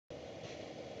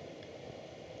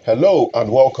Hello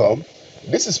and welcome.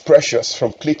 This is Precious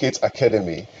from Clickate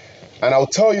Academy, and I'll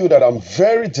tell you that I'm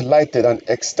very delighted and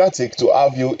ecstatic to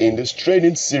have you in this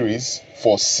training series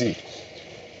for C.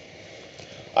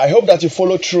 I hope that you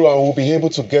follow through and will be able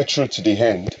to get through to the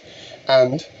end.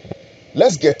 And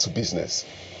let's get to business.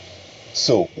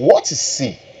 So, what is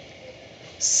C?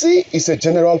 C is a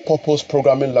general purpose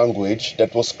programming language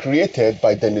that was created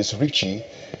by Dennis Ritchie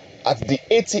at the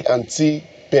AT&T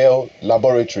Bell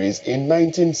Laboratories in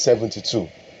 1972.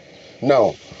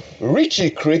 Now, Ritchie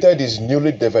created his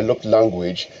newly developed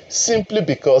language simply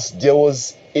because there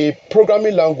was a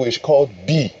programming language called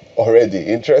B already.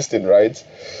 Interesting, right?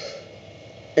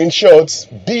 In short,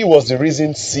 B was the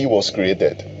reason C was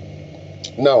created.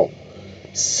 Now,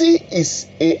 C is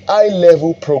a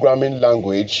high-level programming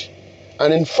language,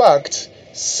 and in fact,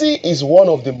 C is one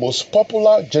of the most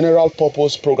popular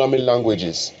general-purpose programming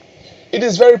languages. It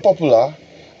is very popular,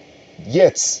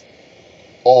 yet,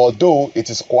 although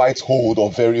it is quite old or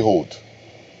very old.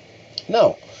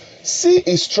 Now, C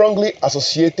is strongly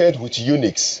associated with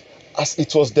Unix as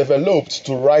it was developed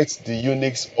to write the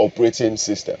Unix operating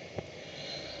system.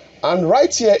 And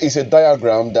right here is a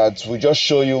diagram that will just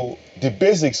show you the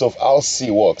basics of how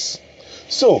C works.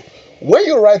 So, when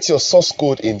you write your source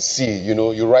code in C,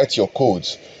 you write your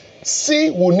codes,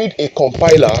 C will need a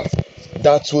compiler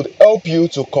that would help you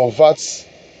to convert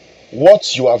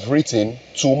what you have written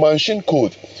to machine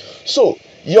code. So,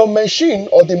 your machine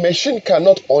or the machine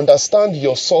cannot understand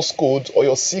your source code or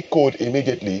your C code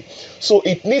immediately. So,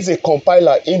 it needs a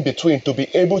compiler in between to be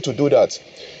able to do that.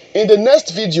 In the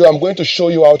next video, I'm going to show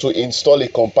you how to install a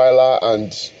compiler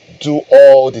and do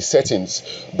all the settings.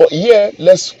 But here,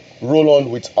 let's roll on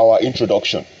with our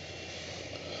introduction.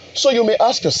 So you may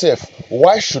ask yourself,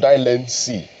 why should I learn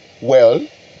C? Well,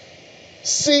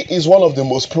 C is one of the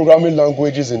most programming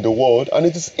languages in the world and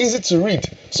it is easy to read.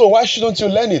 So why shouldn't you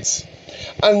learn it?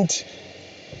 And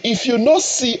if you know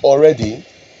C already,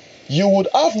 you would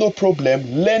have no problem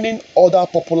learning other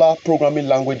popular programming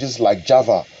languages like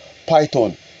Java,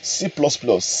 Python, C++,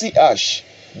 C#,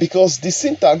 because the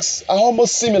syntax are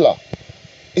almost similar.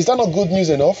 Is that not good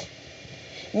news enough?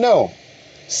 Now,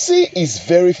 C is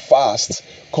very fast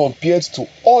compared to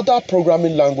other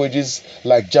programming languages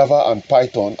like Java and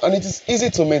Python, and it is easy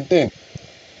to maintain.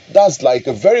 That's like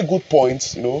a very good point,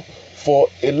 for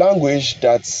a language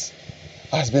that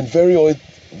has been very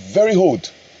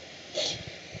old.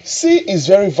 C is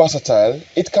very versatile.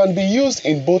 It can be used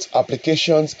in both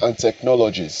applications and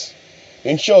technologies.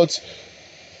 In short,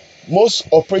 most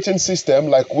operating systems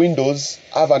like Windows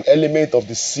have an element of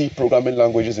the C programming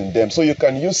languages in them. So you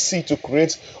can use C to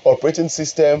create operating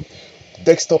system,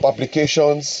 desktop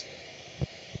applications,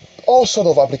 all sort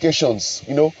of applications,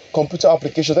 computer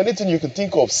applications, anything you can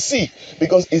think of, C,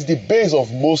 because it's the base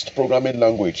of most programming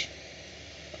language.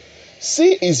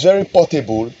 C is very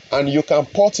portable and you can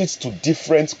port it to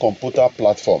different computer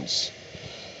platforms.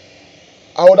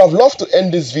 I would have loved to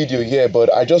end this video here,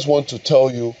 but I just want to tell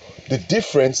you the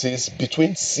differences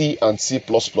between C and C++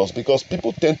 because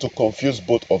people tend to confuse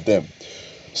both of them.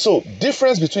 So,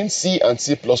 difference between C and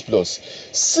C++.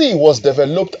 C was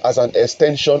developed as an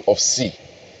extension of C.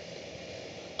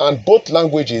 And both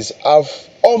languages have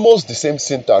almost the same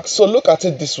syntax. So look at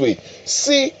it this way.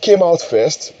 C came out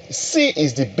first. C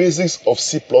is the basis of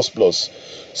C++.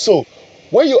 So,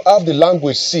 when you have the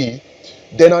language C,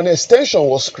 then an extension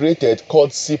was created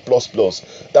called C++.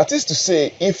 That is to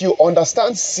say, if you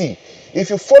understand C, if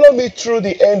you follow me through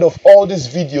the end of all these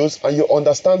videos and you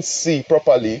understand C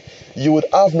properly, you would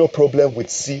have no problem with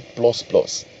C++.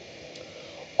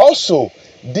 Also,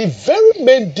 the very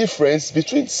main difference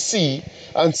between C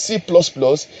and C++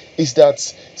 is that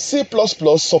C++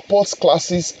 supports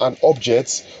classes and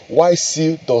objects, while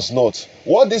C does not.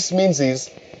 What this means is,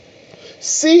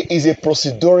 C is a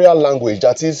procedural language,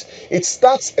 that is, it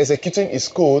starts executing its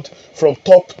code from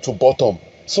top to bottom.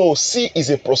 So C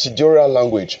is a procedural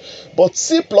language, but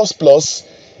C++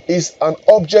 is an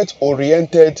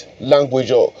object-oriented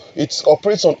language, or it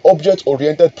operates on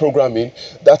object-oriented programming.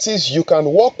 That is, you can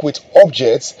work with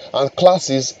objects and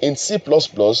classes in C++,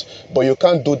 but you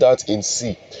can't do that in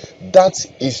C. That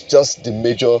is just the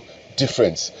major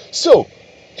difference. So,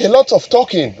 a lot of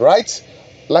talking, right?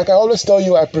 Like I always tell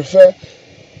you, I prefer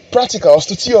practicals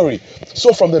to theory.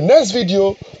 So from the next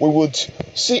video, we would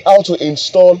see how to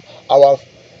install our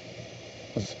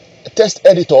test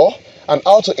editor and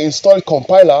how to install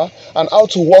compiler and how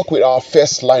to work with our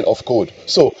first line of code.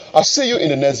 So I'll see you in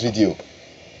the next video.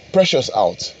 Precious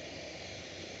out.